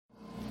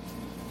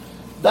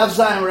Daf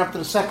Zayin, we're up to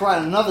the second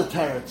line, another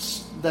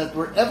teretz, that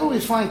wherever we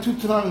find two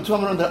Tanaim and two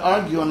Amorim that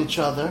argue on each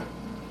other,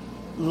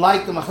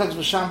 like the Machlekes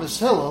B'Sham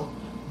B'Hillel,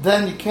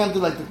 then you can't do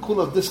like the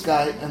kula of this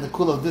guy and the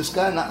kula of this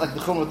guy, not like the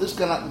chumrah of this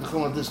guy, not like the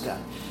chumrah of this guy.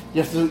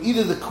 You have to do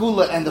either the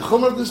kula and the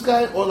chumrah of this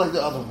guy, or like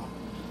the other one.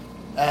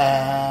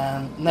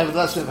 And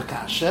nevertheless, we have a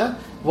kasha.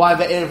 Why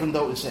by Erev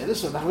don't we say this?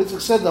 So the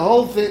Chavitzak said the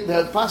whole thing,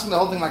 they're passing the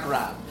whole thing like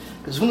Rav.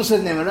 Because Huna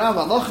said name Rav,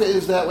 Alocha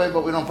is that way,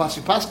 but we don't pass.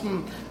 We pass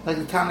them like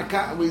the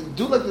Tanakh. We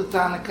do like the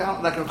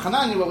Tanakh, like Rav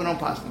Chananya, but we don't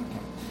pass them.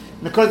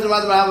 And according to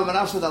Rav Rav and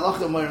Rav said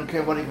Alocha, we don't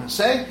care what are you going to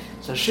say.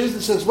 So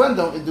Shizda says, when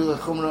don't we do the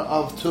chumrah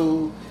of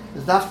two?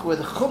 Is dafka where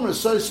the chumrah is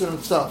soiser in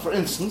itself. For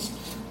instance,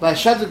 by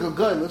Shadrik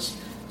Goylus,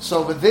 so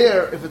over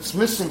there, if it's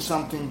missing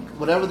something,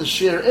 whatever the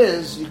shear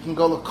is, you can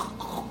go to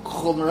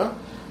chumrah.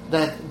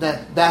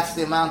 That's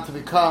the amount to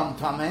become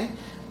tameh.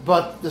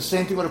 But the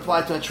same thing would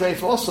apply to a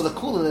treifa. Also, the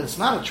kula that it's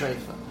not a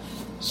treifa.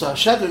 So a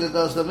shedra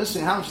goes, the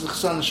missing, how much is the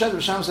chesed on the shedra?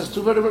 B'sham says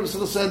 2 vertebrae,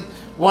 B'sil said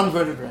 1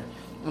 vertebrae.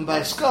 And by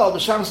a skull,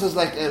 B'sham says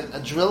like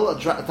a drill, a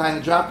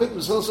tiny drop it.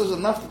 B'sil says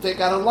enough to take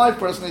out a live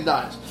person, he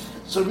dies.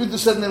 So we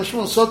just said in the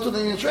Shmuel, so too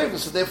in the treifa.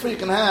 So therefore you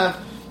can have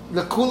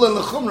the kula and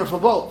the chumrah for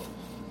both.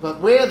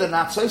 But where they're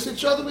not says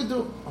each other, we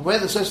do. And where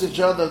they're says each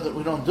other that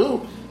we don't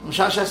do. There's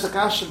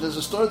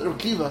a story that Rav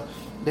Kiva,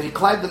 that he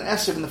climbed an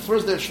Esek in the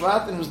first day of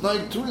Shvat, and he was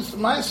knowing 2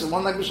 Ma'aser,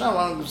 one like B'Sham,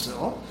 one like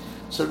B'Sil.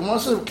 So Gemara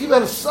says, Kiva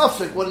had a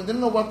suffix, what he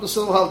didn't know what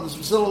B'Sil held. Does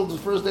B'Sil hold the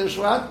first day of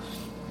Shvat?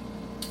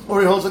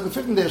 Or he holds like the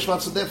 15th day of Shvat,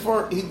 so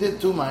therefore he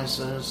did 2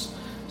 Ma'asers.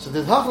 So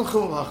they did Hachal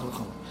Chum, Hachal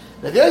Chum.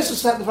 The Yosef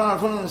sat in front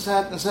of him and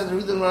said,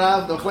 read the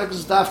Rav, the Machlekes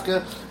is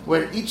Dafka,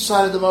 where each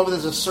side of them over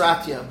there's a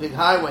Sratya, a big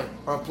highway,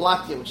 or a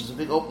Platya, which is a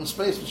big open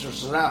space which is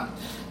surrounded.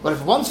 But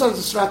if one side is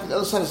a Sratya, the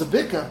other side is a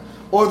Bika,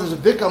 or there's a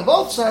Bika on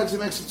both sides, he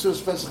makes it to a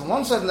Pesach on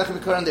one side and Lechem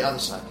Bikar on the other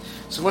side.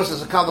 So where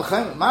there's a Kal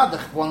B'Chem,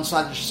 Madach, one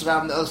side is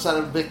surrounded, the other side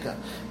of a Bika.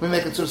 We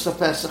make it to a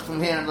Pesach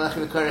from here and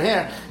Lechem Bikar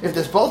here. If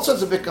there's both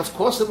sides of Bika, of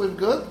course it would be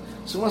good.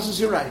 So one says,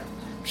 you're right.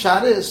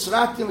 Pshat is,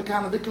 Sratya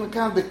Mekan and Bika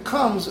Mekan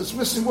becomes, it's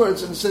missing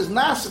words, and it says,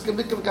 Nasik and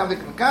Bika Mekan,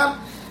 Bika Mekan.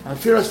 And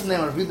if the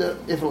name of Vida,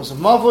 if it was a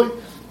mavoi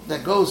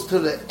that goes to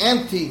the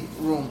empty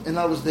room, in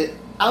other words, the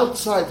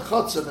outside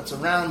chutzah that's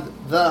around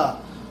the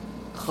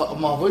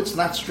mavoi, it's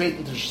not straight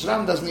into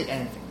Shizram, doesn't mean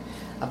anything.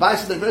 Abai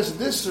said the verse of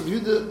this,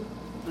 Vida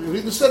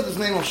said the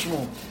name of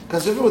Shmuel,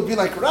 because if it would be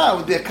like Rav, it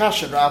would be a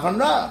kasha, Rav and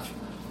Rav.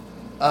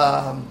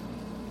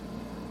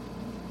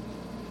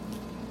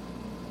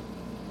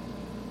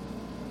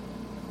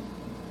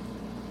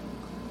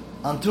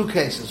 On 2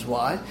 cases,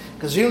 why?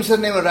 Because Yom said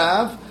the name of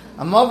Rav,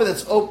 a mavoi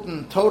that's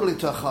open totally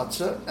to a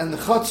chatzar, and the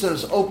chatzar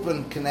is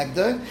open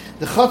connected.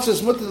 The chatzar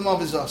is mutter, the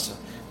mavoi is also.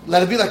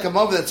 Let it be like a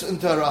mavoi that's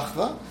into a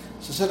rachva.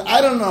 So I said,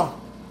 I don't know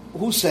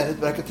who said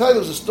it, but I can tell you there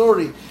was a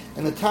story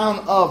in the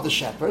town of the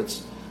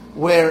shepherds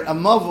where a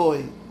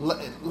mavoi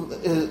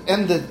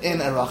ended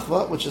in a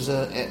rachva, which is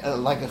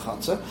like a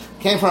chatzar,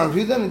 came from Rav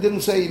Yehuda, and he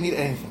didn't say you need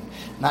anything.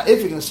 Now, if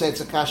you're going to say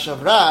it's a kasha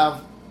of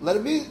Rav, let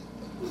it be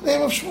the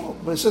name of Shmuel,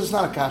 but he says it's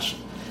not a kasha.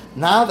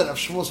 Now that Rav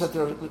Shmuel said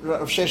to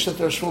Rav Shesh said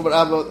to Rav Shmuel Bar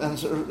Abba and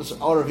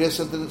or Rav Yosef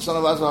said to the son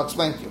of Azal, I'll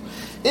explain to you.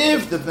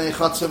 If the Bnei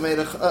Chatzah made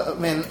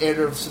an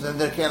Erev, so then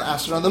they can't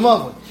ask on the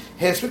Mavoi.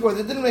 Here, speak about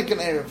they didn't make an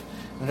Erev.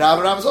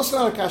 Rav is also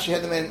not a Kashi,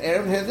 had they made an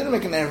Erev, and he didn't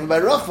make an Erev. And by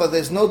Rachva,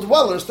 there's no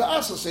dwellers to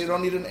ask, so you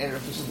don't need an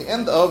Erev. This is the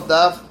end of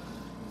Daf